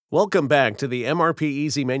Welcome back to the MRP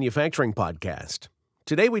Easy Manufacturing Podcast.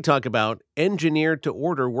 Today we talk about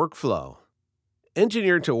Engineer-to-Order workflow.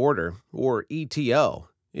 Engineer-to-Order, or ETO,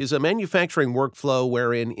 is a manufacturing workflow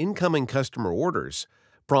wherein incoming customer orders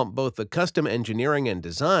prompt both the custom engineering and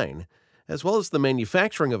design, as well as the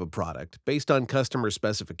manufacturing of a product based on customer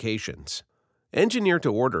specifications.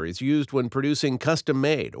 Engineer-to-Order is used when producing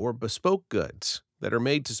custom-made or bespoke goods that are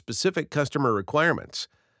made to specific customer requirements,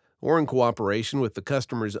 or in cooperation with the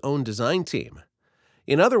customer's own design team.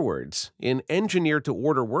 In other words, in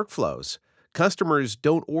engineer-to-order workflows, customers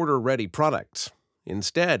don't order ready products.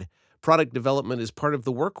 Instead, product development is part of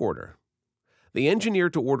the work order. The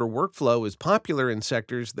engineer-to-order workflow is popular in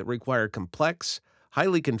sectors that require complex,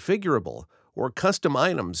 highly configurable, or custom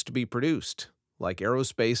items to be produced, like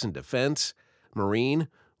aerospace and defense, marine,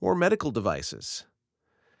 or medical devices.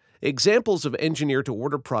 Examples of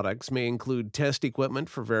engineer-to-order products may include test equipment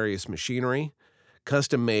for various machinery,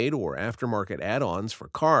 custom-made or aftermarket add-ons for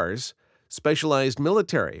cars, specialized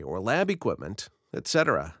military or lab equipment,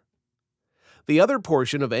 etc. The other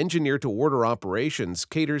portion of engineer-to-order operations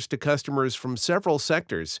caters to customers from several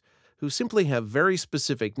sectors who simply have very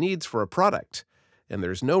specific needs for a product, and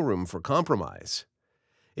there's no room for compromise.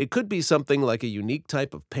 It could be something like a unique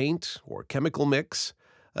type of paint or chemical mix,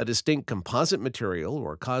 a distinct composite material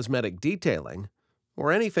or cosmetic detailing,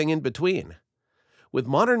 or anything in between. With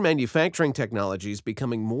modern manufacturing technologies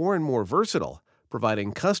becoming more and more versatile,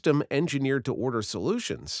 providing custom engineered-to-order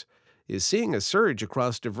solutions is seeing a surge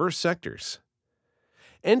across diverse sectors.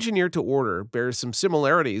 Engineer-to-order bears some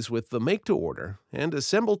similarities with the make-to-order and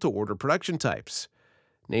assemble-to-order production types.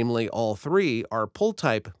 Namely, all three are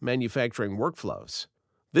pull-type manufacturing workflows.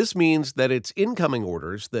 This means that it's incoming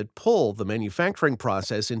orders that pull the manufacturing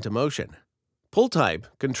process into motion. Pull-type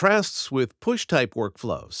contrasts with push-type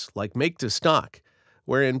workflows like make-to-stock,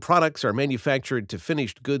 wherein products are manufactured to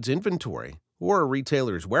finished goods inventory or a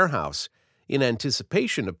retailer's warehouse in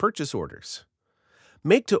anticipation of purchase orders.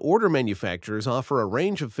 Make-to-order manufacturers offer a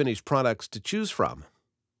range of finished products to choose from.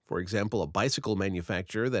 For example, a bicycle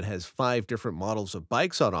manufacturer that has 5 different models of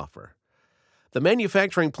bikes on offer. The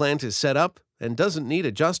manufacturing plant is set up and doesn't need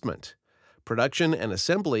adjustment. Production and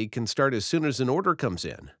assembly can start as soon as an order comes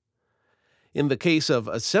in. In the case of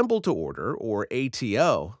assemble-to-order, or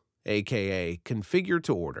ATO, aka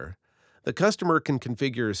configure-to-order, the customer can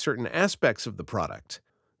configure certain aspects of the product.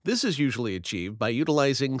 This is usually achieved by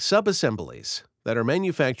utilizing sub-assemblies that are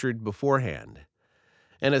manufactured beforehand.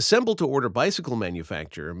 An assemble-to-order bicycle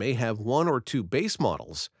manufacturer may have 1 or 2 base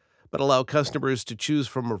models, but allow customers to choose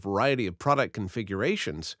from a variety of product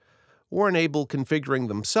configurations, or enable configuring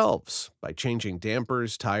themselves by changing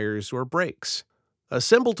dampers, tires, or brakes.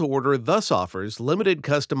 Assemble-to-order thus offers limited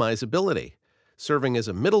customizability, serving as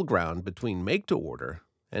a middle ground between make-to-order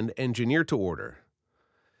and engineer-to-order.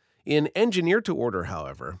 In engineer-to-order,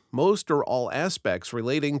 however, most or all aspects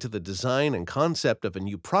relating to the design and concept of a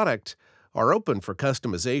new product are open for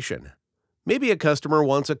customization. Maybe a customer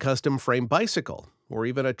wants a custom frame bicycle, or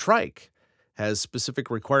even a trike, has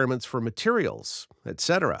specific requirements for materials,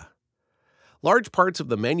 etc. Large parts of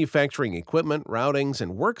the manufacturing equipment, routings,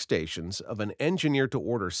 and workstations of an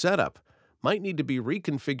engineer-to-order setup might need to be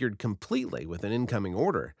reconfigured completely with an incoming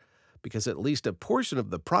order, because at least a portion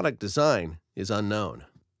of the product design is unknown.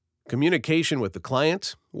 Communication with the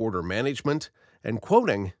client, order management, and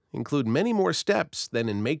quoting include many more steps than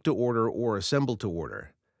in make-to-order or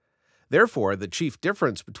assemble-to-order. Therefore, the chief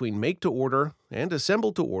difference between make-to-order and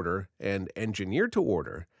assemble-to-order and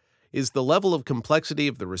engineer-to-order is the level of complexity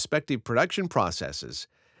of the respective production processes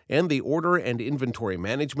and the order and inventory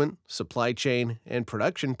management, supply chain, and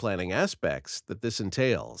production planning aspects that this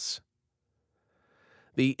entails.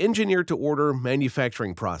 The engineer-to-order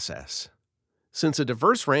manufacturing process. Since a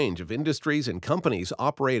diverse range of industries and companies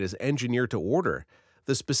operate as engineer-to-order,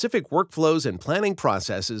 the specific workflows and planning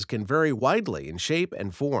processes can vary widely in shape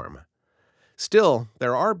and form. Still,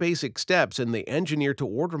 there are basic steps in the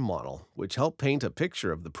engineer-to-order model which help paint a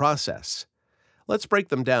picture of the process. Let's break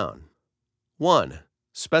them down. 1.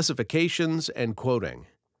 Specifications and quoting.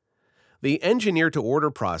 The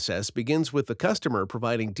engineer-to-order process begins with the customer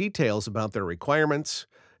providing details about their requirements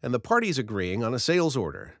and the parties agreeing on a sales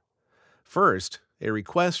order. First, a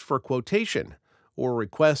request for quotation or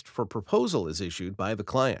request for proposal is issued by the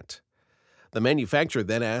client. The manufacturer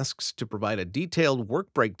then asks to provide a detailed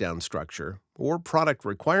work breakdown structure or product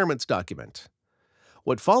requirements document.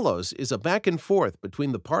 What follows is a back and forth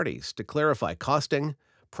between the parties to clarify costing,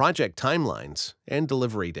 project timelines, and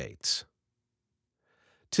delivery dates.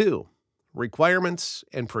 2. Requirements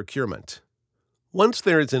and procurement. Once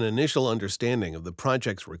there is an initial understanding of the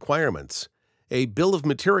project's requirements, A bill of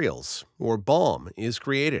materials, or BOM, is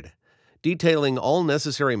created, detailing all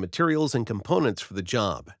necessary materials and components for the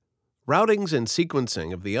job. Routings and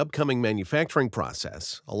sequencing of the upcoming manufacturing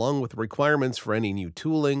process, along with requirements for any new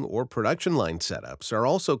tooling or production line setups, are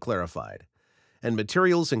also clarified, and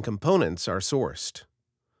materials and components are sourced.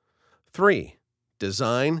 3.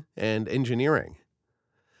 Design and engineering.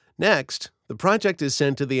 Next, the project is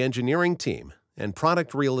sent to the engineering team, and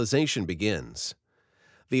product realization begins.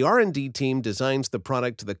 The R&D team designs the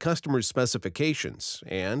product to the customer's specifications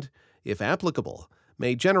and, if applicable,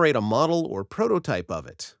 may generate a model or prototype of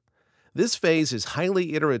it. This phase is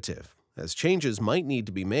highly iterative, as changes might need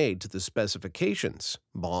to be made to the specifications,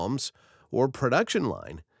 BOMs, or production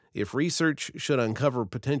line if research should uncover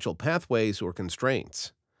potential pathways or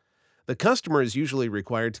constraints. The customer is usually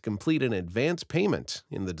required to complete an advance payment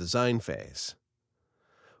in the design phase.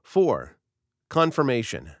 4.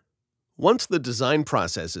 Confirmation. Once the design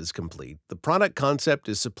process is complete, the product concept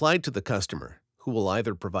is supplied to the customer, who will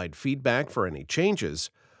either provide feedback for any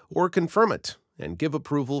changes or confirm it and give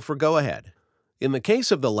approval for go-ahead. In the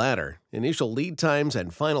case of the latter, initial lead times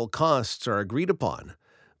and final costs are agreed upon,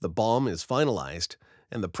 the BOM is finalized,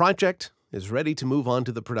 and the project is ready to move on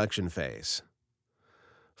to the production phase.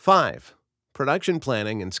 5. Production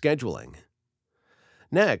planning and scheduling.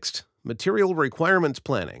 Next, material requirements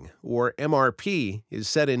planning, or MRP, is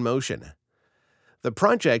set in motion. The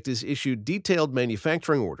project is issued detailed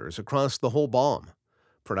manufacturing orders across the whole BOM.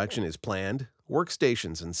 Production is planned,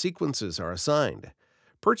 workstations and sequences are assigned,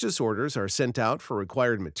 purchase orders are sent out for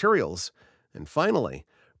required materials, and finally,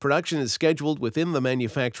 production is scheduled within the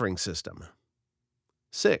manufacturing system.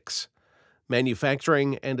 6.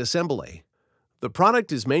 Manufacturing and assembly. The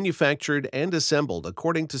product is manufactured and assembled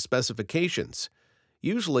according to specifications,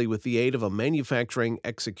 usually with the aid of a manufacturing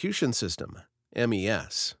execution system,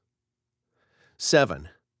 MES. 7.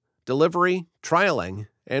 Delivery, trialing,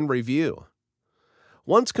 and review.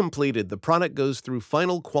 Once completed, the product goes through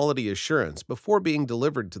final quality assurance before being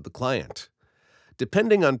delivered to the client.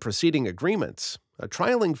 Depending on preceding agreements, a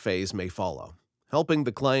trialing phase may follow, helping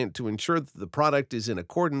the client to ensure that the product is in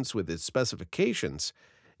accordance with its specifications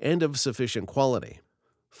and of sufficient quality.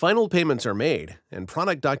 Final payments are made, and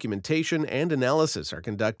product documentation and analysis are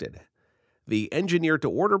conducted. The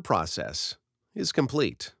engineer-to-order process is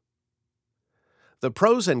complete. The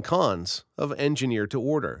pros and cons of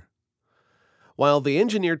engineer-to-order. While the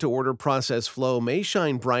engineer-to-order process flow may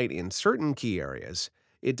shine bright in certain key areas,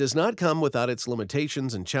 it does not come without its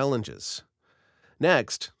limitations and challenges.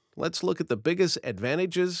 Next, let's look at the biggest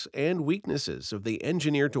advantages and weaknesses of the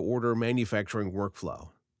engineer-to-order manufacturing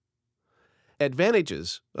workflow.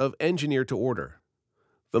 Advantages of engineer-to-order.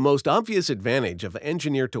 The most obvious advantage of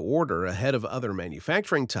engineer-to-order ahead of other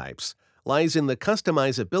manufacturing types lies in the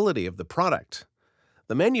customizability of the product.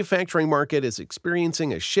 The manufacturing market is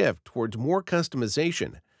experiencing a shift towards more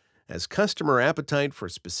customization as customer appetite for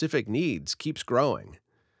specific needs keeps growing.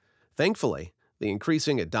 Thankfully, the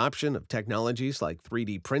increasing adoption of technologies like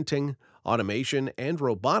 3D printing, automation, and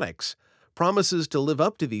robotics promises to live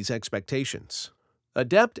up to these expectations.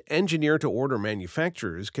 Adept engineer-to-order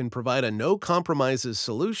manufacturers can provide a no-compromises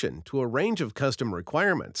solution to a range of custom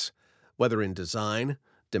requirements, whether in design,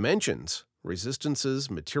 dimensions, resistances,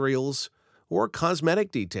 materials, or cosmetic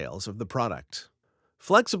details of the product.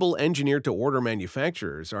 Flexible engineer-to-order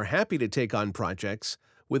manufacturers are happy to take on projects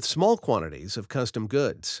with small quantities of custom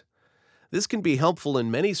goods. This can be helpful in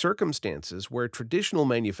many circumstances where traditional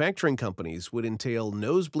manufacturing companies would entail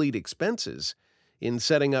nosebleed expenses in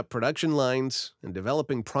setting up production lines and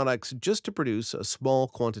developing products just to produce a small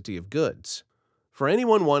quantity of goods. For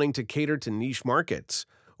anyone wanting to cater to niche markets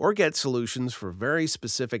or get solutions for very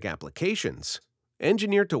specific applications,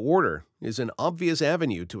 engineer-to-order is an obvious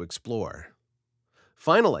avenue to explore.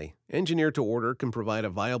 Finally, engineer-to-order can provide a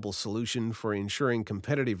viable solution for ensuring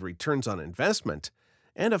competitive returns on investment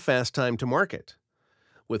and a fast time to market.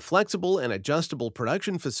 With flexible and adjustable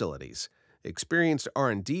production facilities, experienced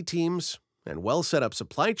R&D teams, and well-set-up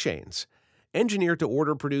supply chains,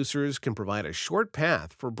 engineer-to-order producers can provide a short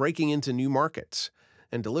path for breaking into new markets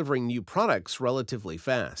and delivering new products relatively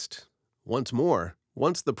fast. Once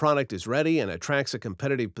the product is ready and attracts a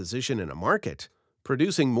competitive position in a market,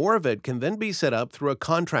 producing more of it can then be set up through a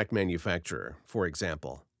contract manufacturer, for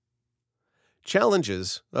example.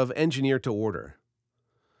 Challenges of engineer-to-order.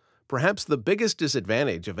 Perhaps the biggest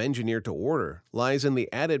disadvantage of engineer-to-order lies in the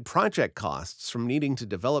added project costs from needing to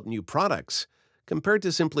develop new products compared to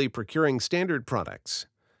simply procuring standard products.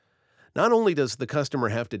 Not only does the customer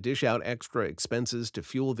have to dish out extra expenses to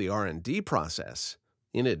fuel the R&D process,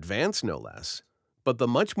 in advance no less, but the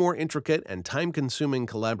much more intricate and time-consuming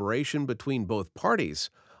collaboration between both parties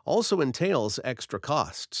also entails extra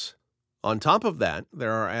costs. On top of that,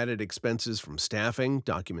 there are added expenses from staffing,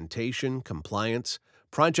 documentation, compliance,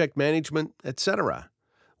 project management, etc.,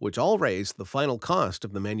 which all raise the final cost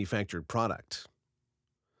of the manufactured product.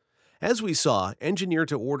 As we saw, engineer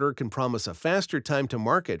to order can promise a faster time to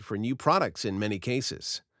market for new products in many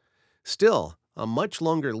cases. Still, a much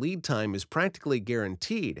longer lead time is practically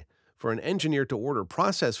guaranteed for an engineer to order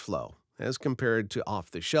process flow as compared to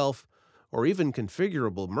off-the-shelf or even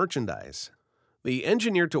configurable merchandise. The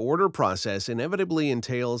engineer-to-order process inevitably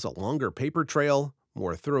entails a longer paper trail,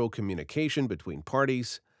 more thorough communication between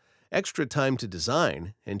parties, extra time to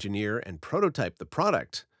design, engineer, and prototype the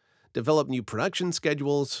product, develop new production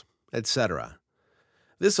schedules, etc.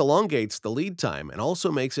 This elongates the lead time and also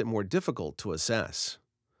makes it more difficult to assess.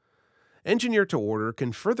 Engineer-to-order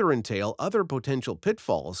can further entail other potential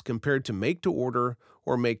pitfalls compared to make-to-order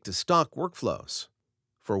or make-to-stock workflows.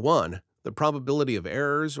 For one, the probability of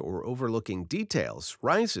errors or overlooking details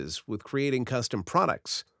rises with creating custom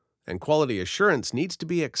products, and quality assurance needs to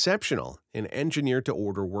be exceptional in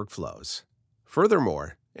engineer-to-order workflows.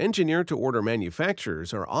 Furthermore, engineer-to-order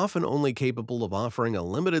manufacturers are often only capable of offering a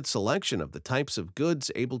limited selection of the types of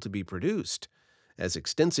goods able to be produced, as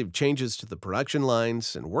extensive changes to the production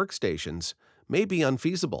lines and workstations may be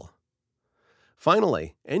unfeasible.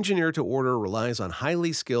 Finally, engineer-to-order relies on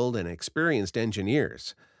highly skilled and experienced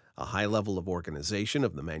engineers, a high level of organization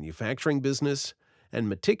of the manufacturing business, and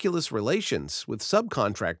meticulous relations with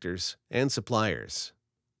subcontractors and suppliers.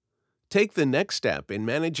 Take the next step in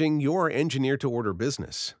managing your engineer-to-order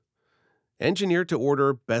business.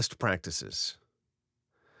 Engineer-to-order best practices.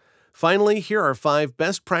 Finally, here are 5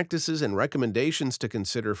 best practices and recommendations to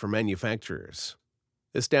consider for manufacturers.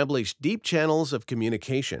 Establish deep channels of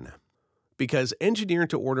communication. Because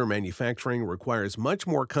engineer-to-order manufacturing requires much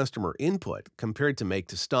more customer input compared to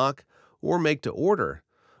make-to-stock or make-to-order,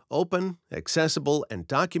 open, accessible, and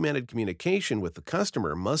documented communication with the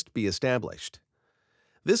customer must be established.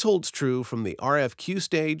 This holds true from the RFQ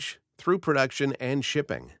stage through production and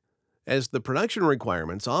shipping. As the production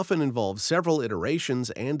requirements often involve several iterations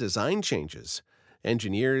and design changes,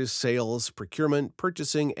 engineers, sales, procurement,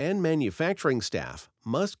 purchasing, and manufacturing staff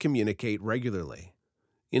must communicate regularly.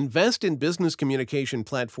 Invest in business communication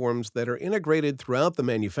platforms that are integrated throughout the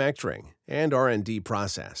manufacturing and R&D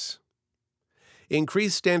process.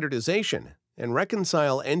 Increase standardization and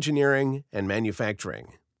reconcile engineering and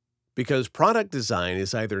manufacturing. Because product design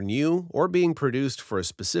is either new or being produced for a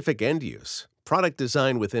specific end use, product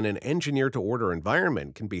design within an engineer-to-order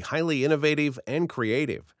environment can be highly innovative and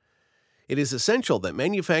creative. It is essential that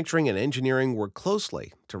manufacturing and engineering work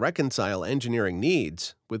closely to reconcile engineering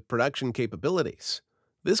needs with production capabilities.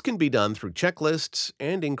 This can be done through checklists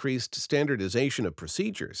and increased standardization of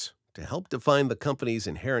procedures to help define the company's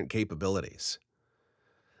inherent capabilities.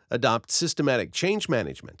 Adopt systematic change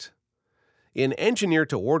management. In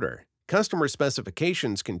engineer-to-order, customer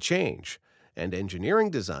specifications can change, and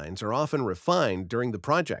engineering designs are often refined during the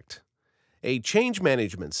project. A change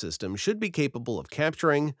management system should be capable of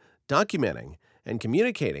capturing, documenting, and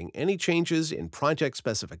communicating any changes in project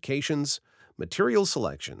specifications, material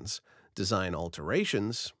selections, design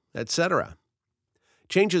alterations, etc.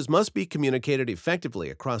 Changes must be communicated effectively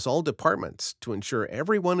across all departments to ensure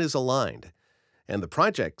everyone is aligned and the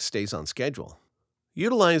project stays on schedule.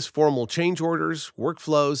 Utilize formal change orders,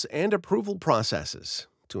 workflows, and approval processes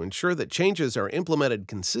to ensure that changes are implemented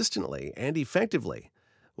consistently and effectively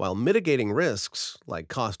while mitigating risks like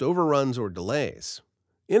cost overruns or delays.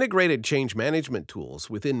 Integrated change management tools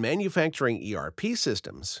within manufacturing ERP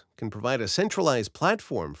systems can provide a centralized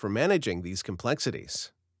platform for managing these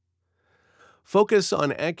complexities. Focus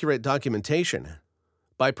on accurate documentation.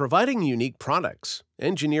 By providing unique products,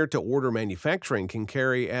 engineer-to-order manufacturing can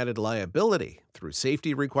carry added liability through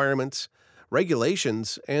safety requirements,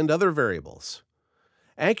 regulations, and other variables.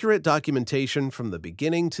 Accurate documentation from the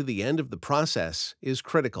beginning to the end of the process is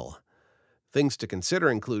critical. Things to consider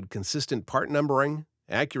include consistent part numbering,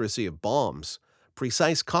 accuracy of BOMs,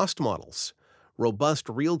 precise cost models, robust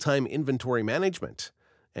real-time inventory management,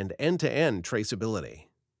 and end-to-end traceability.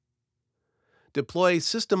 Deploy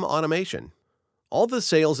system automation. All the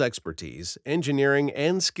sales expertise, engineering,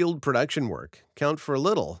 and skilled production work count for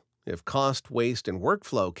little if cost, waste, and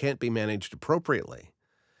workflow can't be managed appropriately.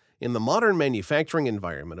 In the modern manufacturing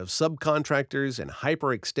environment of subcontractors and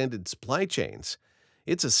hyper-extended supply chains,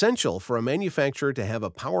 it's essential for a manufacturer to have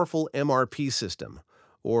a powerful MRP system,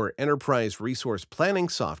 or enterprise resource planning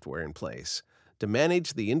software, in place to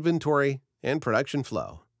manage the inventory and production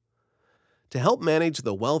flow. To help manage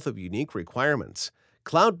the wealth of unique requirements,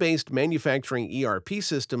 cloud-based manufacturing ERP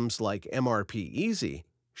systems like MRP Easy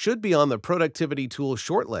should be on the Productivity Tool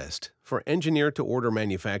shortlist for engineer-to-order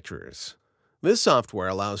manufacturers. This software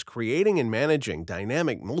allows creating and managing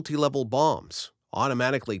dynamic multi-level BOMs,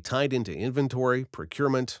 automatically tied into inventory,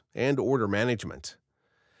 procurement, and order management.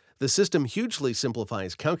 The system hugely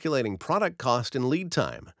simplifies calculating product cost and lead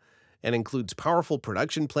time, and includes powerful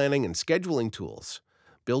production planning and scheduling tools,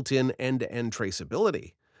 built-in end-to-end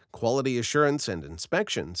traceability, quality assurance and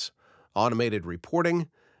inspections, automated reporting,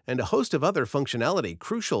 and a host of other functionality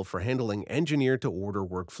crucial for handling engineer-to-order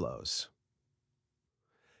workflows.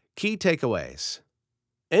 Key takeaways.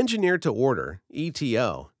 Engineer-to-order,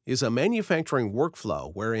 ETO, is a manufacturing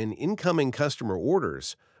workflow wherein incoming customer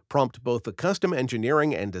orders prompt both the custom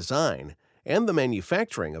engineering and design and the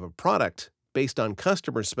manufacturing of a product based on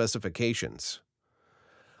customer specifications.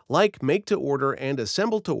 Like make-to-order and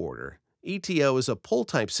assemble-to-order, ETO is a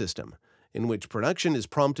pull-type system in which production is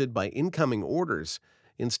prompted by incoming orders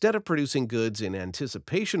instead of producing goods in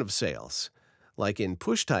anticipation of sales, like in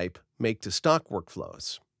push-type make-to-stock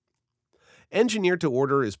workflows.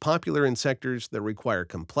 Engineer-to-order is popular in sectors that require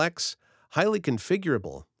complex, highly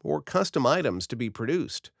configurable, or custom items to be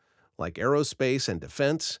produced, like aerospace and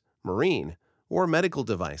defense, marine, or medical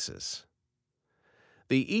devices.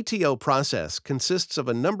 The ETO process consists of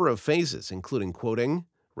a number of phases including quoting,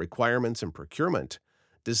 requirements and procurement,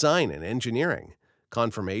 design and engineering,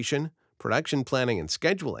 confirmation, production planning and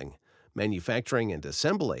scheduling, manufacturing and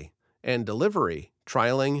assembly, and delivery,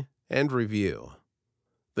 trialing, and review.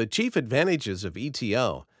 The chief advantages of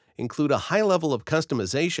ETO include a high level of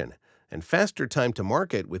customization and faster time to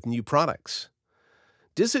market with new products.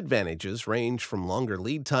 Disadvantages range from longer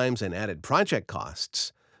lead times and added project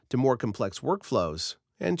costs to more complex workflows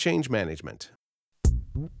and change management.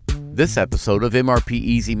 This episode of MRP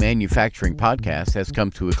Easy Manufacturing Podcast has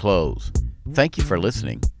come to a close. Thank you for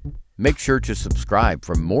listening. Make sure to subscribe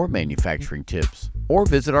for more manufacturing tips or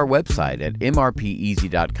visit our website at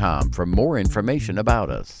mrpeasy.com for more information about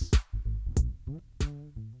us.